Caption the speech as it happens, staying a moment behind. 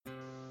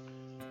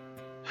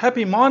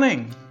Happy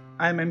morning!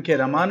 I'm MK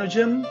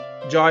Ramanujam,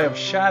 Joy of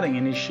Sharing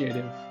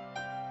Initiative.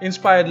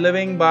 Inspired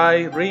living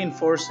by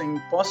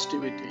reinforcing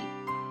positivity.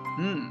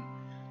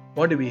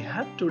 What do we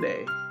have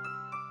today?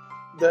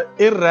 The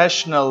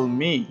irrational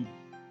me.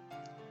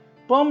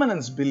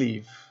 Permanence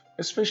belief,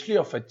 especially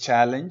of a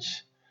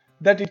challenge,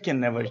 that it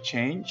can never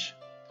change.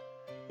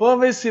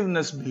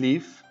 Pervasiveness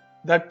belief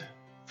that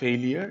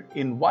failure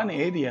in one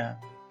area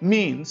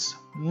means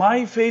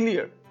my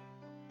failure.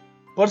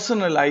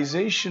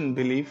 Personalization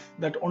belief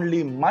that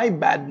only my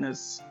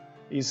badness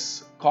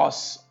is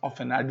cause of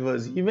an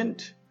adverse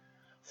event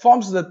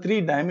forms the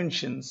three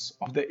dimensions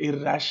of the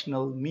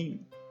irrational me.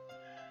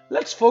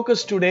 Let's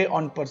focus today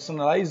on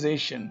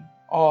personalization,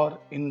 or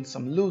in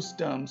some loose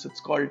terms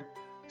it's called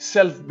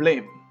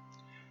self-blame.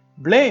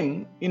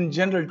 Blame in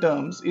general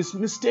terms is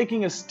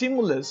mistaking a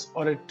stimulus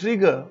or a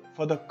trigger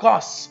for the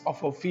cause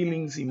of our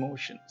feelings,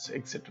 emotions,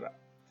 etc.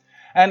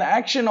 An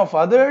action of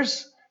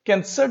others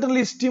can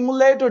certainly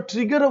stimulate or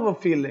trigger our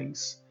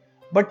feelings,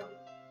 but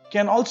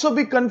can also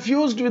be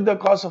confused with the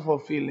cause of our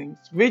feelings,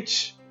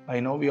 which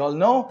we all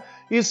know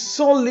is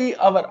solely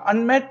our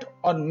unmet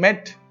or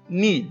met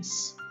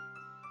needs.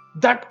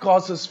 That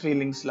causes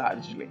feelings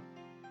largely.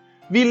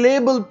 We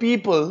label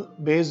people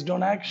based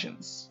on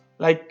actions,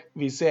 like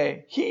we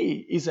say,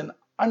 he is an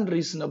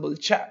unreasonable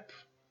chap.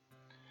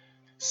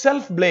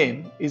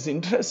 Self-blame is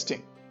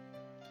interesting.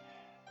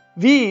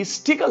 We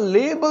stick a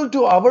label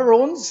to our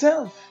own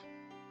self.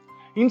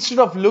 Instead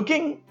of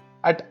looking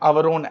at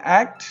our own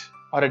act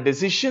or a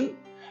decision,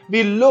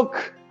 we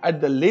look at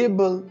the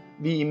label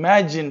we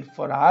imagine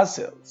for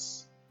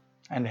ourselves.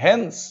 And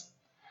hence,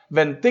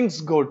 when things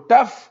go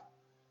tough,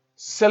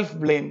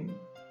 self-blame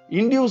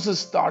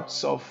induces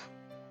thoughts of,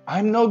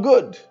 I'm no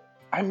good,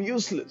 I'm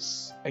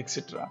useless,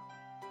 etc.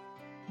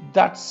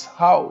 That's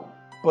how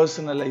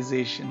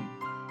personalization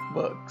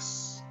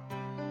works.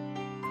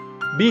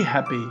 Be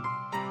happy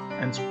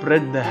and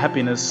spread the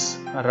happiness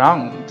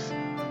around.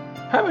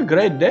 Have a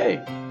great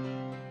day.